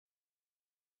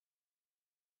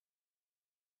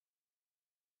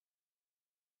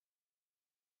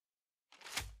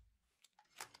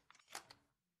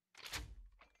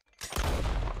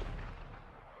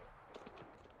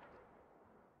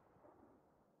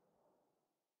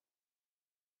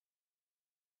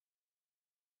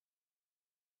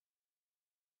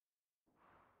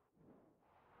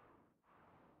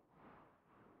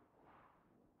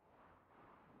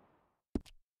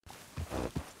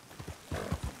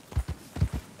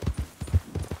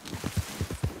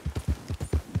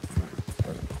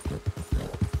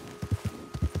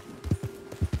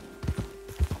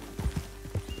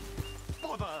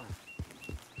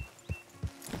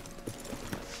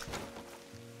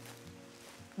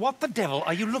What the devil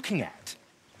are you looking at?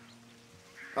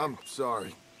 I'm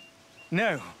sorry.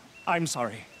 No, I'm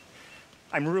sorry.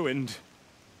 I'm ruined.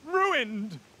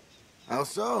 Ruined! How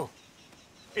so?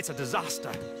 It's a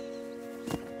disaster.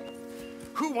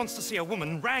 Who wants to see a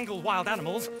woman wrangle wild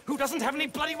animals who doesn't have any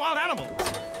bloody wild animals?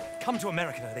 Come to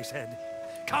America, they said.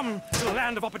 Come to the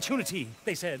land of opportunity,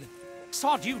 they said.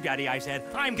 Sod you, Daddy, I said.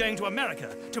 I'm going to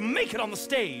America to make it on the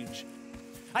stage.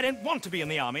 I don't want to be in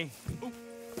the army. Ooh.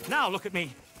 Now look at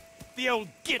me. The old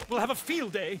git will have a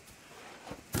field day.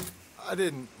 I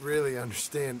didn't really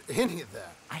understand any of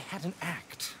that. I had an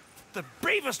act. The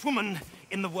bravest woman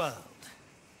in the world.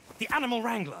 The animal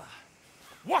wrangler.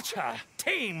 Watch her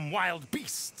tame wild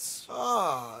beasts.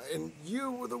 Ah, and you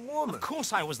were the woman. Of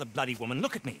course I was the bloody woman.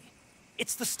 Look at me.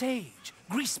 It's the stage.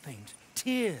 Grease paint.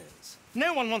 Tears.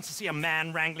 No one wants to see a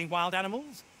man wrangling wild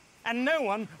animals. And no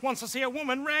one wants to see a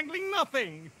woman wrangling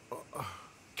nothing.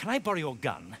 Can I borrow your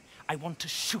gun? I want to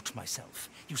shoot myself.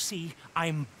 You see,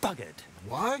 I'm buggered.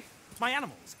 Why? My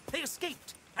animals, they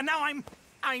escaped. And now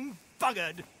I'm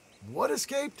buggered. What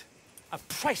escaped? A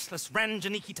priceless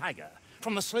Ranjaniki tiger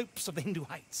from the slopes of the Hindu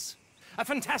Heights. A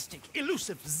fantastic,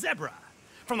 elusive zebra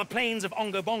from the plains of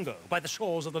Ongo Bongo by the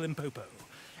shores of the Limpopo.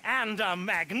 And a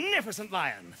magnificent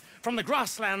lion from the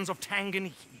grasslands of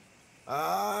Tanganyika.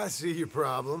 Ah, I see your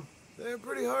problem. They're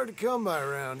pretty hard to come by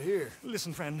around here.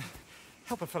 Listen, friend,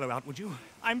 help a fellow out, would you?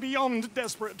 I'm beyond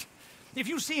desperate. If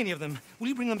you see any of them, will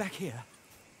you bring them back here?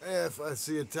 If I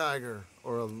see a tiger,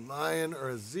 or a lion, or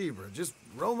a zebra, just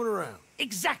roaming around.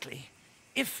 Exactly.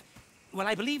 Well,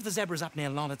 I believe the zebra's up near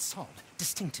Larned Sod.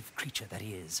 Distinctive creature that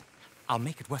he is. I'll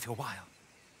make it worth your while.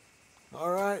 All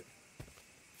right.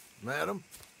 Madam?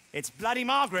 It's bloody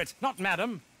Margaret, not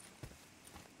madam.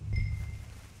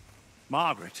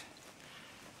 Margaret.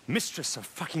 Mistress of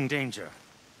fucking danger.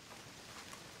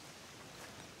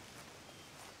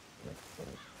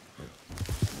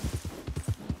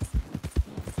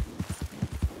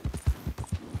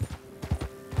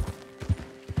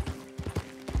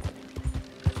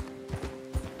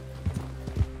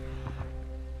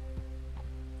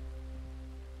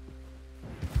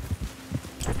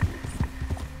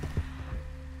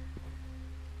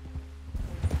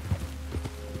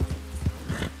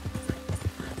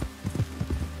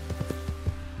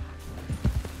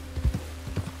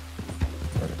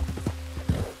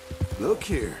 Look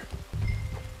here.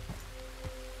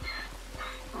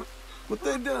 What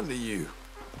they done to you?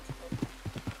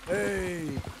 Hey.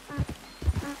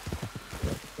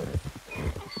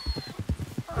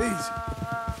 Easy.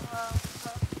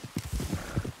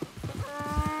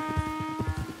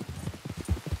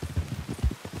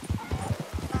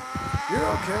 You're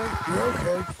okay. You're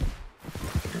okay.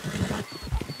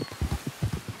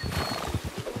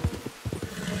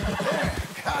 There,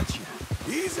 gotcha.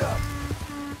 Ease up.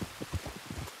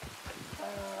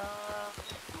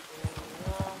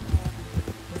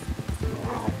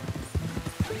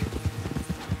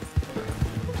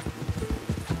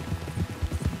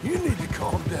 You need to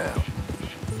calm down.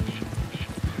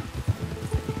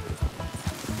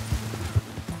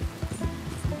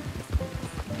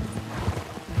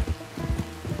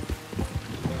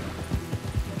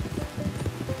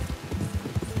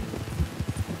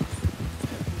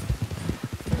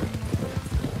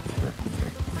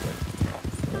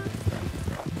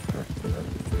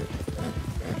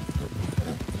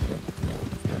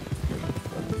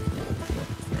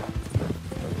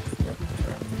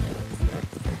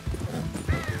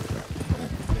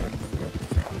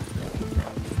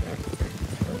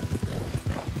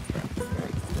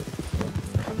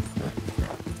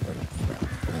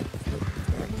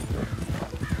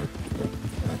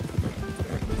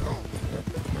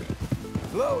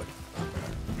 Blow it.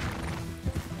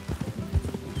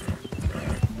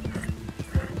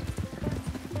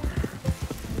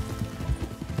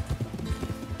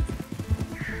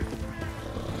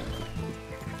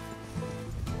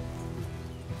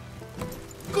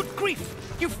 Good grief!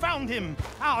 You found him!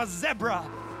 Our zebra!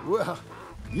 Well,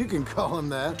 you can call him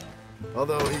that.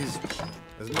 Although he's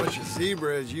as much a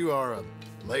zebra as you are a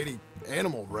lady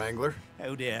animal wrangler.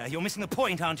 Oh dear, you're missing the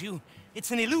point, aren't you?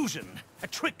 It's an illusion. A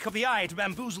trick of the eye to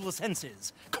bamboozle the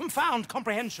senses. Confound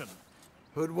comprehension.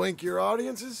 Hoodwink your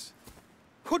audiences?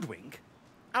 Hoodwink?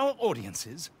 Our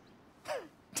audiences?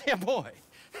 Dear boy,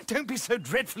 don't be so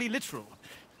dreadfully literal.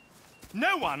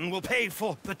 No one will pay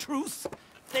for the truth.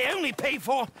 They only pay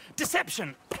for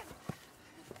deception.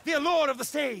 The allure of the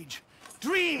stage.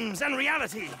 Dreams and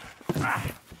reality. Ah.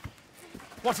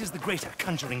 What is the greater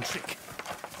conjuring trick?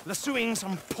 Lassoing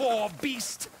some poor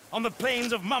beast on the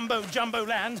plains of mumbo-jumbo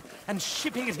land and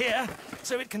shipping it here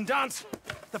so it can dance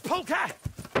the polka?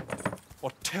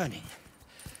 Or turning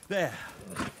There,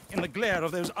 in the glare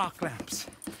of those arc lamps,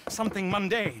 something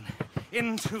mundane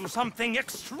into something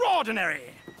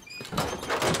extraordinary.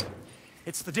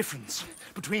 It's the difference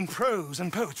between prose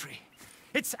and poetry.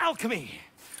 It's alchemy.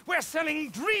 We're selling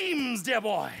dreams, dear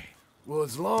boy. Well,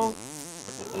 as long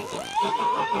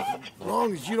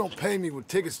as you don't pay me with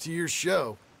tickets to your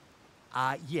show.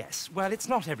 Yes. Well, it's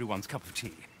not everyone's cup of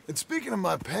tea. And speaking of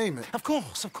my payment... Of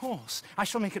course, of course. I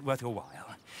shall make it worth your while.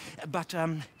 But,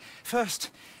 first,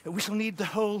 we shall need the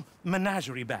whole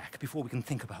menagerie back before we can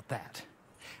think about that.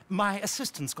 My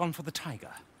assistant's gone for the tiger.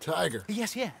 Tiger?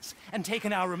 Yes, yes. And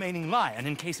taken our remaining lion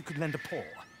in case it could lend a paw.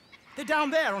 They're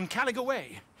down there on Caliga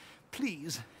Way.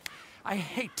 Please, I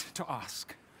hate to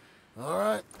ask. All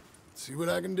right. See what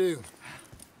I can do.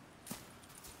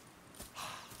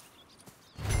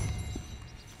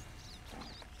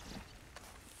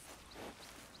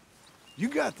 You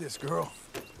got this, girl.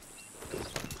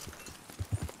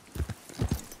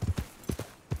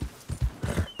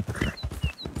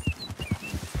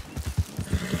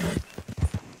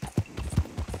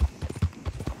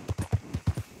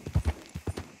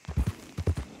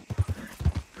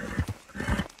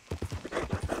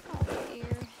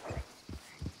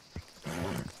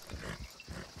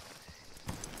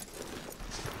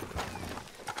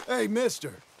 Hey,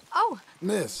 mister. Oh.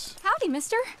 Miss. Howdy,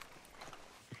 mister.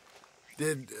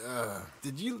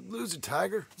 Did you lose a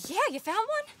tiger? Yeah, you found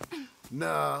one?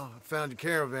 No, I found your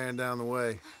caravan down the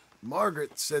way.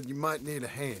 Margaret said you might need a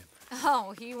hand.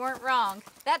 Oh, you weren't wrong.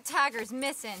 That tiger's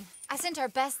missing. I sent our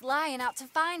best lion out to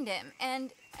find him,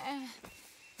 and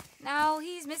now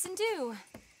he's missing too.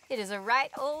 It is a right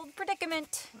old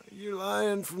predicament. You're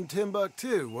lying from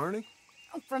Timbuktu, weren't he?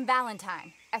 From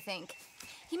Valentine, I think.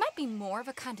 He might be more of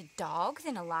a kind of dog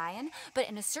than a lion, but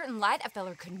in a certain light, a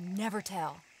feller could never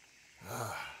tell.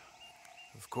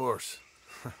 Of course.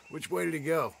 Which way did he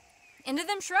go? Into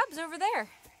them shrubs over there.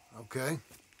 Okay.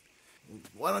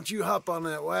 Why don't you hop on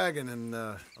that wagon and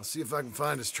I'll see if I can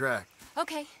find his track.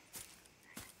 Okay.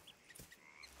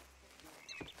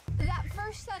 That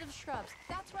first set of shrubs,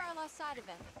 that's where I lost sight of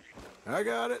him. I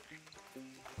got it.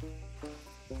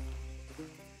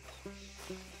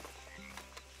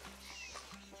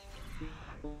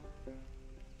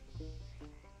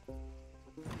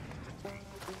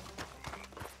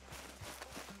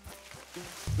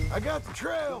 I got the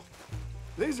trail.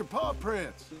 These are paw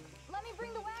prints. Let me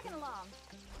bring the wagon along.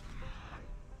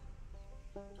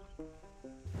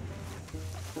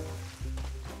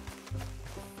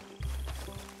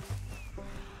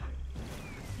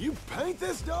 You paint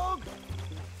this dog?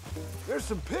 There's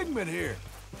some pigment here.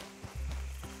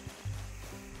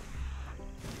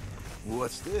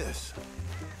 What's this?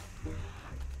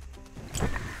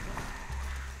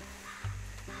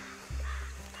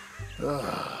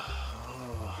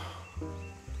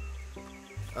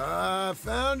 I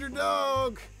found your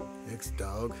dog.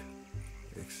 Ex-dog.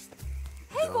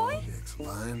 Hey, boy.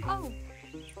 Ex-lion. Oh,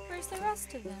 where's the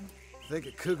rest of them? I think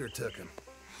a cougar took him.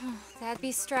 That'd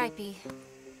be Stripey.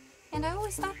 And I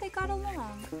always thought they got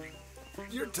along.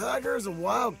 Your tiger is a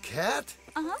wild cat?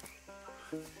 Uh-huh.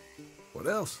 What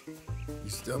else? You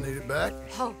still need it back?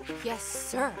 Oh, yes,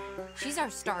 sir. She's our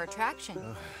star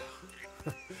attraction.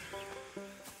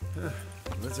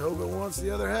 Let's hope it wants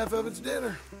the other half of its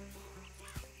dinner.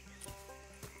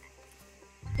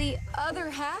 The other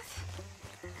half?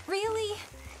 Really?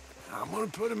 I'm gonna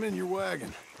put him in your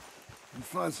wagon. You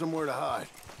find somewhere to hide.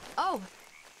 Oh.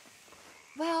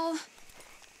 Well,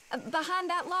 behind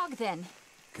that log, then.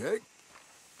 Okay.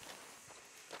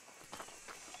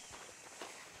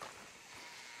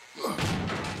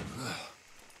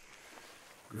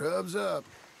 Grub's up.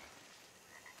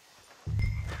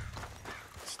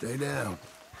 Stay down.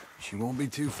 She won't be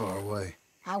too far away.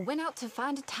 I went out to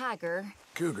find a tiger.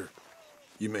 Cougar,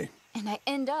 you mean? And I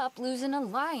end up losing a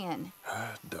lion.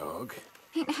 Dog.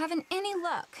 Ain't having any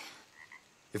luck.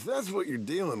 If that's what you're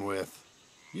dealing with,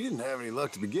 you didn't have any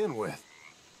luck to begin with.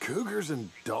 Cougars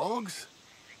and dogs?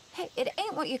 Hey, it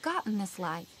ain't what you got in this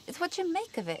life. It's what you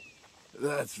make of it.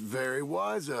 That's very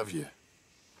wise of you.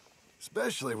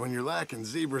 Especially when you're lacking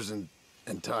zebras and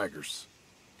tigers.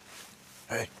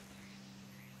 Hey,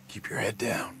 keep your head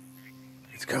down.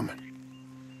 It's coming.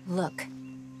 Look,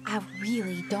 I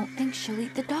really don't think she'll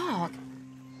eat the dog.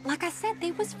 Like I said,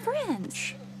 they was friends.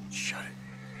 Shh, shut it.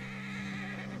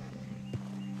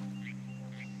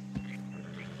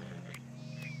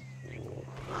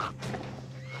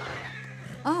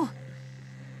 Oh,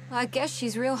 I guess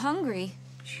she's real hungry.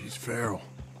 She's feral.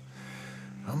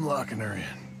 I'm locking her in.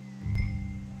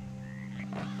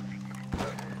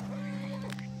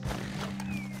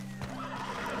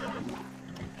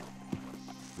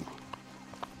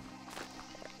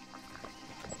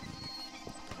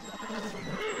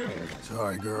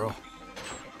 Sorry, girl.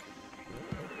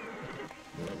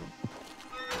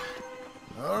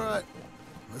 All right,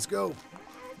 let's go.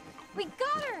 We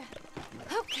got her!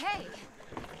 Okay.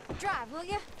 Drive, will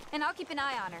you? And I'll keep an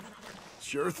eye on her.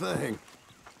 Sure thing.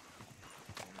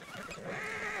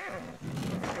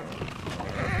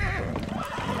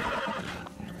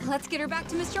 Let's get her back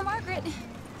to Mr. Margaret.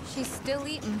 She's still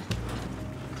eating.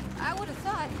 I would have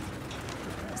thought,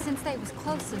 since they was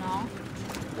close and all.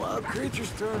 Wild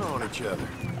creatures turn on each other.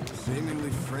 Seemingly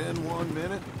friend one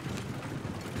minute,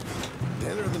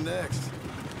 dinner the next.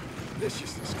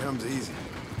 Viciousness comes easy.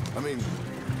 I mean,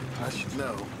 I should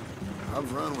know.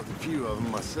 I've run with a few of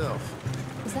them myself.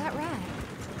 Is that right?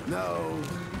 No,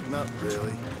 not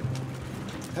really.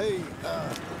 Hey,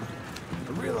 I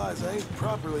realize I ain't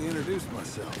properly introduced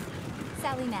myself.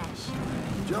 Sally Nash.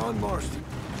 John Marston.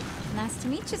 Nice to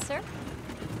meet you, sir.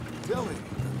 Tell me,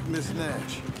 Miss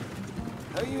Nash,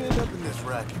 how you end up in this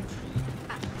racket?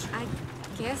 I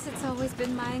guess it's always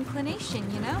been my inclination,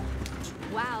 you know?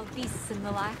 Wild beasts and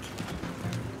the like.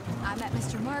 I met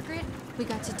Mr. Margaret, we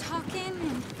got to talking,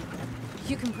 and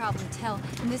you can probably tell,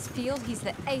 in this field, he's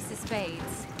the ace of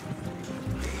spades.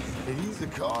 He's a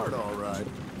card, all right.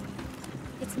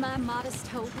 It's my modest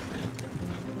hope,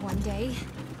 one day,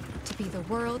 to be the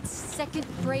world's second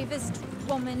bravest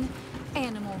woman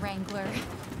animal wrangler.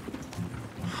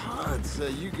 I'd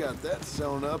say you got that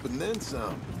sewn up and then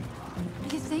some.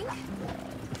 You think?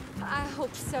 I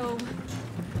hope so.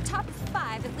 Top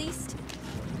 5, at least.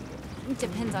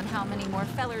 Depends on how many more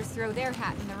fellers throw their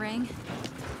hat in the ring.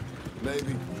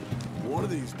 Maybe one of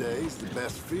these days, the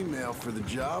best female for the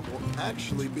job will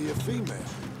actually be a female.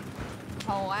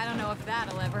 Oh, I don't know if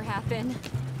that'll ever happen.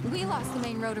 We lost the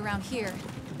main road around here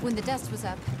when the dust was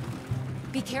up.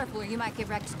 Be careful or you might get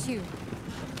wrecked too.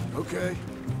 Okay.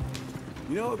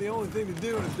 You know, the only thing to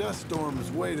do in a dust storm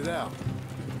is wait it out.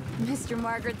 Mr.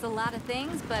 Margaret's a lot of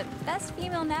things, but best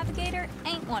female navigator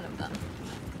ain't one of them.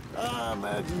 I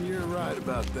imagine you're right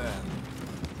about that.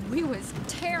 We was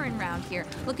tearing around here,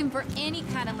 looking for any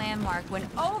kind of landmark when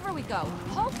over we go.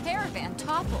 Whole caravan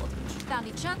toppled. Found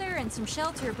each other and some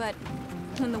shelter, but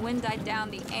when the wind died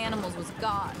down, the animals was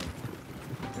gone.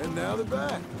 And now they're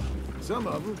back. Some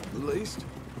of them, at least.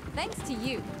 Thanks to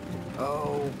you.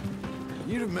 Oh,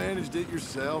 you'd have managed it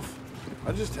yourself.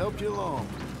 I just helped you along.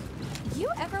 You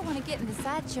ever want to get in the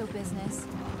sideshow business?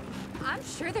 I'm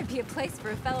sure there'd be a place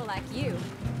for a fellow like you.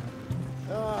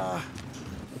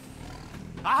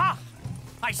 Aha!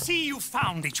 I see you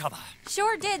found each other.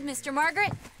 Sure did, Mr.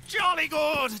 Margaret. Jolly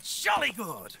good, jolly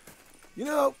good. You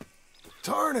know,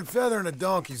 tarring and feathering a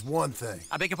donkey's one thing.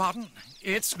 I beg your pardon?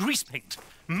 It's grease paint,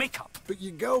 makeup. But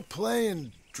you go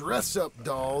playing dress-up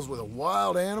dolls with a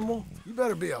wild animal, you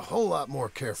better be a whole lot more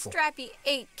careful. Strappy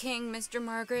ate King, Mr.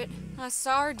 Margaret. I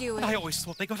saw her do it. I always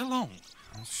thought they got along.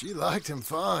 She liked him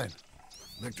fine.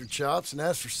 Licked her chops and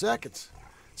asked for seconds.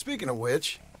 Speaking of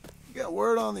which, you got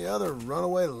word on the other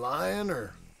runaway lion,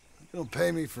 or you gonna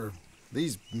pay me for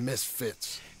these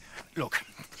misfits? Look,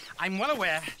 I'm well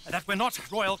aware that we're not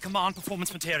Royal Command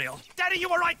performance material. Daddy, you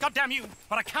were right, goddamn you!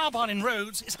 But a cow barn in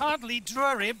Rhodes is hardly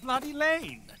Drury Bloody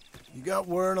Lane. You got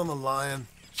word on the lion?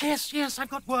 Yes, I've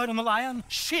got word on the lion.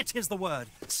 Shit is the word.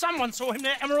 Someone saw him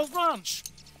near Emerald Ranch.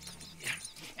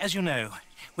 As you know,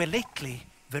 we're lately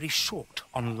very short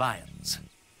on lions.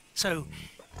 So,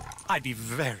 I'd be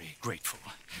very grateful.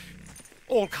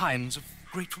 All kinds of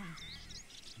grateful.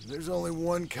 There's only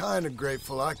one kind of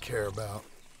grateful I care about.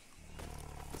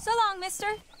 So long, mister.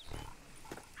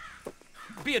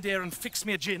 Be a dear and fix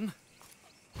me a gin.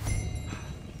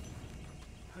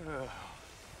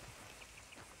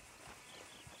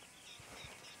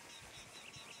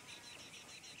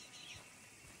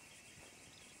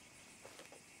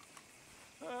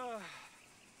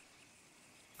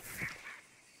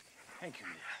 Thank you,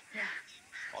 dear.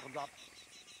 Bottoms up.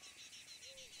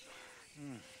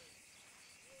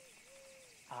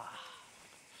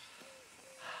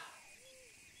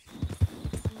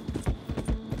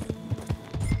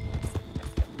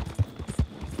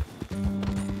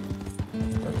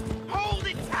 Hold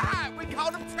it tight! We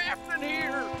caught him trapped in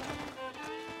here!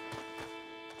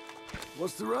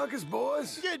 What's the ruckus,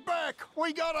 boys? Get back!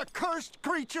 We got a cursed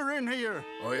creature in here!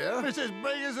 Oh, yeah? It's as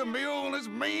big as a mule and as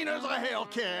mean as a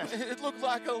hellcat. It looks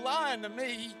like a lion to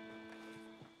me.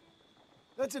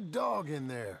 That's a dog in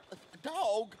there. A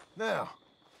dog? Now,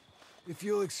 if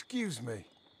you'll excuse me.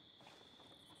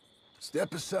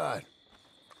 Step aside.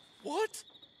 What?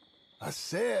 I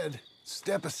said,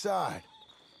 step aside.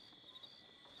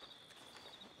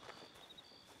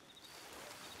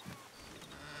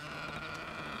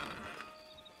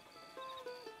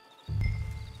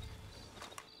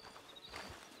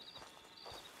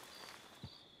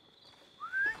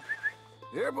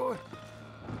 Here, boy.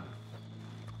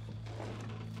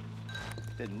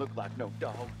 Didn't look like no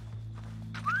dog.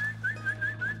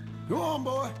 Go on,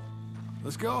 boy.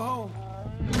 Let's go home.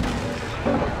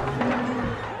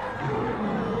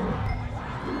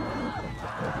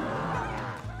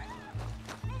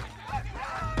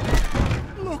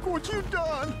 Look what you've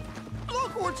done!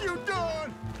 Look what you've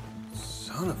done!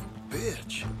 Son of a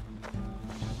bitch.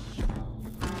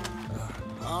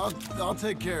 I'll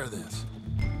take care of this.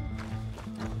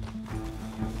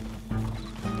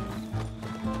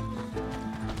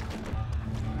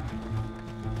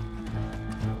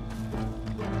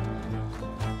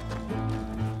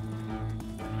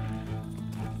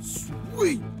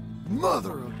 Sweet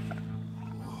mother of...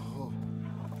 Oh,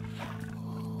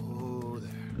 oh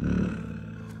there.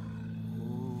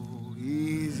 Oh,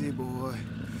 easy, boy.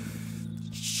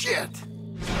 Shit!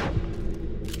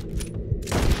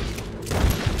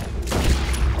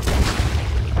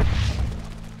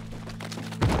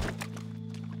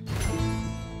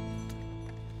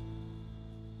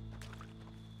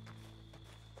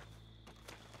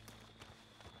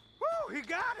 Woo, he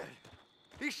got it!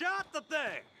 He shot the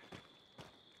thing!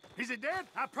 Is it dead?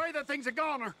 I pray that thing's a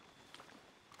goner.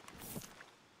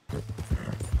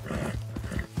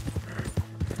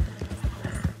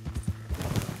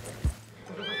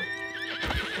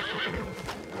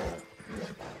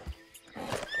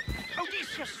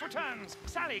 Odysseus returns!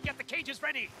 Sally, get the cages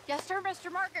ready! Yes, sir,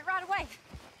 Mr. Margaret, right away.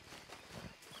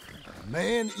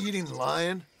 Man-eating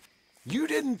lion? You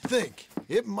didn't think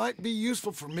it might be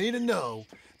useful for me to know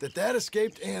that that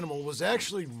escaped animal was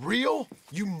actually real?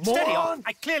 You moron! Steady on!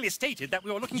 I clearly stated that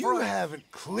we were looking for You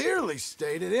haven't clearly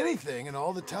stated anything in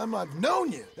all the time I've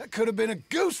known you. That could have been a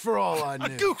goose for all I knew. A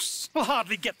goose will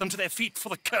hardly get them to their feet for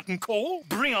the curtain call.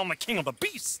 Bring on the king of the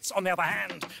beasts, on the other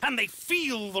hand, and they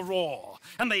feel the roar.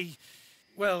 And they,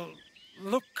 well,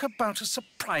 look about as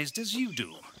surprised as you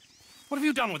do. What have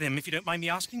you done with him, if you don't mind me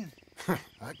asking?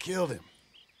 I killed him.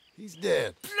 He's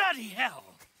dead. Bloody hell!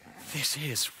 This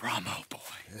is Ramo, boy.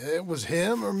 It was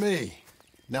him or me.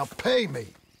 Now pay me.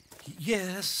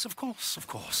 Yes, of course, of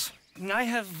course. I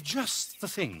have just the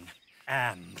thing.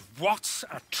 And what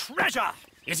a treasure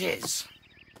it is!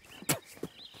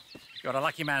 You're a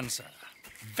lucky man, sir.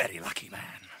 Very lucky man.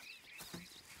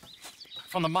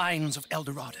 From the mines of El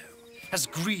Dorado, as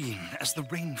green as the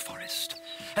rainforest,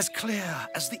 as clear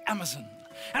as the Amazon,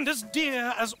 and as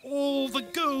dear as all the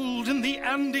gold in the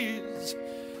Andes.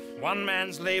 One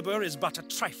man's labor is but a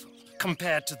trifle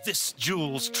compared to this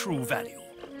jewel's true value.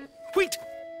 Wait!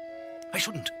 I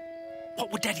shouldn't.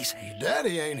 What would Daddy say?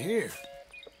 Daddy ain't here.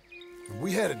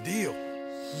 We had a deal.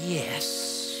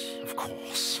 Yes, of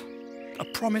course. A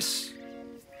promise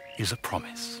is a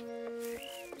promise.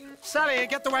 Sally,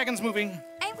 get the wagons moving.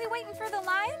 Ain't we waiting for the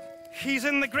lion? He's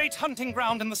in the great hunting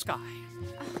ground in the sky.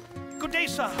 Good day,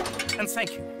 sir, and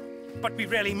thank you. But we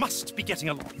really must be getting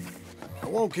along. I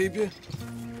won't keep you.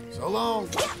 So long.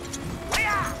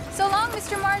 So long,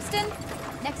 Mr. Marsden.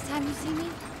 Next time you see me,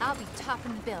 I'll be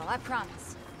topping the bill, I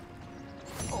promise.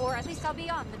 Or at least I'll be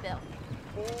on the bill.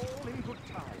 All in good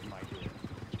time, my dear.